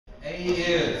A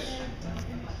is,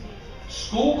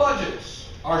 school budgets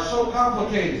are so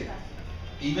complicated.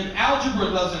 Even algebra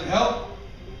doesn't help.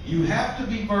 You have to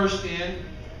be versed in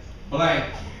blank.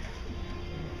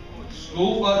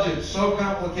 School budgets so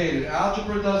complicated.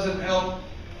 Algebra doesn't help.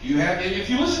 If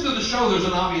you listen to the show, there's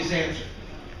an obvious answer.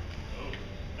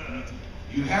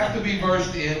 You have to be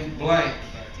versed in blank.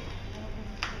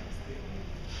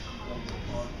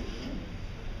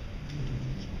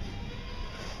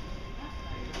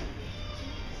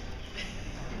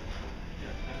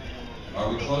 Are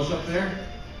we close up there?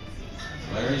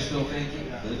 Larry's still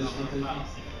thinking? Linda's still thinking?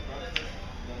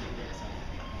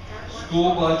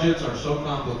 School budgets are so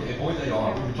complicated. Boy, they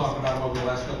are. We were talking about them over the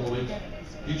last couple of weeks.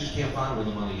 You just can't find where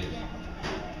the money is.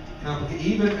 Complicated.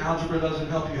 Even algebra doesn't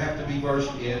help. You have to be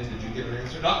versed in. Did you get an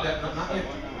answer? Not yet.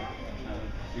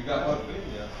 You got what?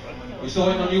 We still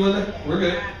waiting on you, Linda? We're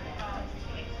good.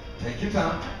 Take your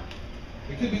time.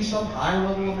 It could be some higher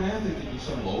level of math. It could be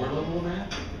some lower level of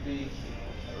math. It could be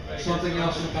something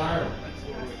else entirely.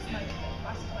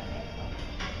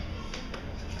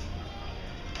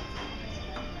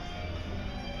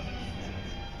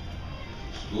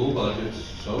 School budgets,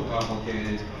 so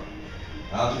complicated.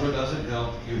 Algebra doesn't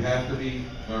help. You have to be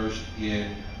versed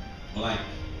in blank.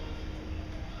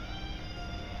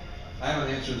 I have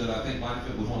an answer that I think might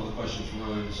fit with one of the questions from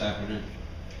earlier this afternoon.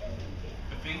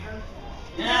 The finger?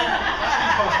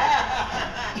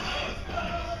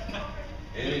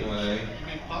 Anyway. You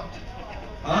mean pucked?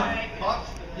 Huh? Pucked?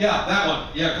 Yeah, that one.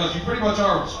 Yeah, because you pretty much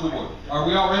are with the school board. Are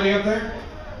we all ready up there?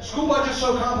 School budget's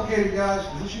so complicated, guys.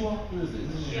 Is this you all? Who is this?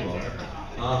 This is you all.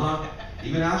 Uh-huh.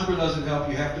 Even algebra doesn't help.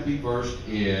 You have to be versed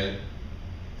in.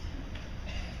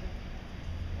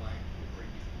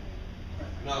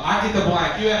 No, I get the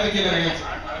blank. You have to give an answer.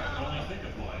 I can only think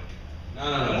of blank.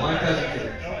 No. Blank doesn't get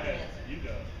it. Go ahead. You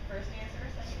go. First answer or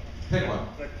second answer? Pick one.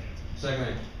 Second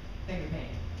answer.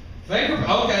 Second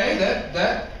answer. Okay,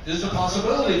 that is a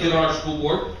possibility to get on our school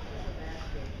board.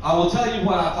 I will tell you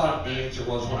what I thought the answer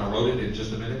was when I wrote it in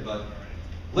just a minute, but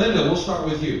Linda, we'll start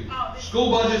with you. School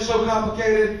budget's so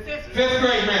complicated. Fifth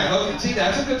grade math. Okay, see,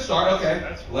 that's a good start. Okay.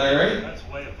 Larry. That's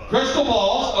way above. Crystal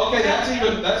balls. Okay,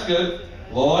 that's good.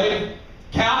 Lloyd.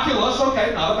 Calculus.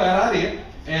 Okay, not a bad idea.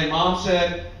 And Mom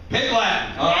said, pick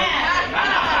Latin. All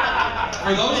right.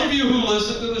 For those of you who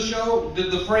listen to the show,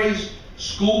 did the phrase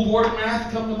school board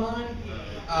math come to mind?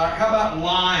 How about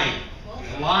lying?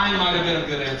 Lying might have been a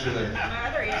good answer there.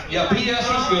 Yeah, BS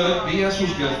was good. BS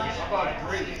was good.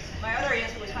 My other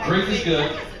answer was Greek is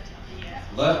good.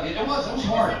 It was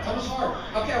hard. That was hard.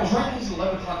 Okay, I was writing these at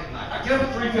 11 o'clock at night. I get up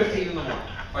at 3:15 in the morning.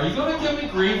 Are you going to give me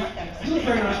grief? You look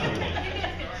very nice for me.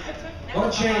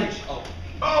 What a change. Oh.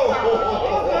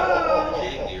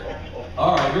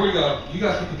 All right, here we go. You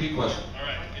guys get the beat question. All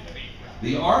right, get the beat.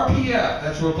 The RPF,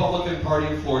 that's Republican Party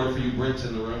of Florida for you Brits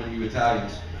in the room and you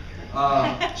Italians.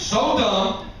 So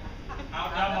dumb. How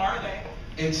dumb are they?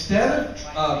 Instead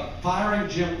of firing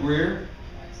Jim Greer,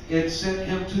 it sent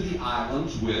him to the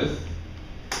islands with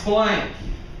blank.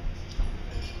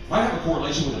 Might have a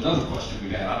correlation with another question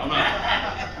we've had, I don't know.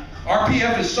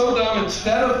 RPF is so dumb,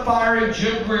 instead of firing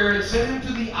Jim Greer, it sent him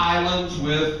to the islands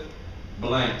with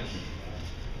blank.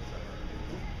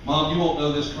 Mom, you won't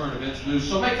know this current events news,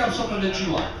 so make up something that you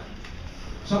like.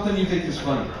 Something you think is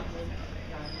funny.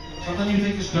 Something you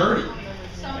think is dirty.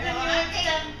 Something you would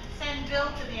send Bill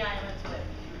to the islands with.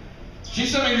 She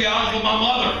sent me to the islands with my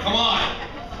mother, come on.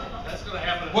 That's going to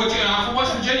happen. I'm from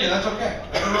West Virginia, that's okay.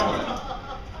 Nothing wrong with that.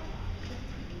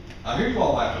 I hear you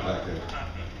all laughing back there.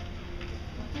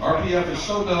 RPF is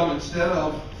so dumb, instead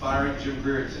of firing Jim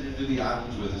Greer, it sent him to the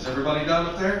islands with. Is everybody done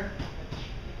up there?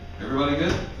 Everybody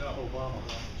good?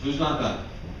 Who's not done?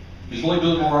 Is Lloyd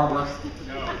doing more artwork?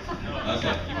 No.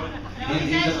 Okay.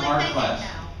 He's in the art class.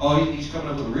 Oh, he's coming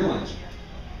up with a real answer.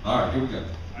 All right, here we go.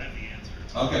 I have the answer.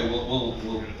 Okay,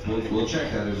 we'll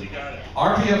check that. She got it.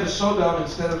 RPF is so dumb,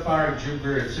 instead of firing Jim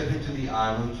Greer, it sent him to the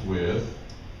islands with.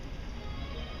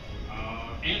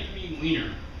 Anthony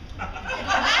Weiner. That's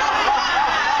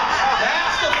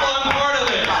the fun part of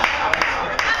this.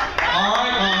 All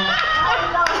right, Mom.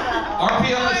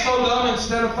 RPF is so dumb,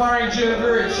 instead of firing Jim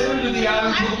Greer, it sent him to the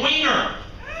islands with Weiner.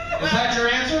 Is that your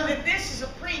answer? This is a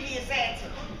previous answer.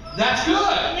 That's good.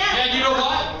 And you know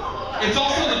what? It's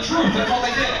also the truth. That's all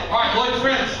they did. All right, Lloyd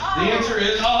French. The answer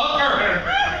is a hooker.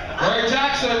 Larry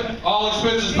Jackson, all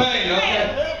expenses paid. Okay.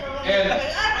 And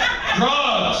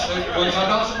drugs, which I'm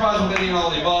not surprised with any and all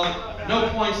the above. No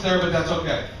points there, but that's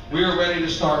okay. We are ready to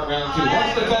start round two.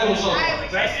 What's the total so far?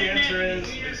 Best answer is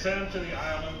they sent him to the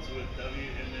islands with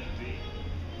WMNV.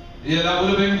 Yeah, that would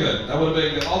have been good. That would have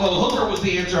been good. Although hooker was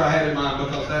the answer I had in mind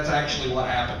because that's actually what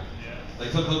happened. They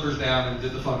took hookers down and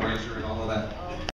did the fundraiser and all of that.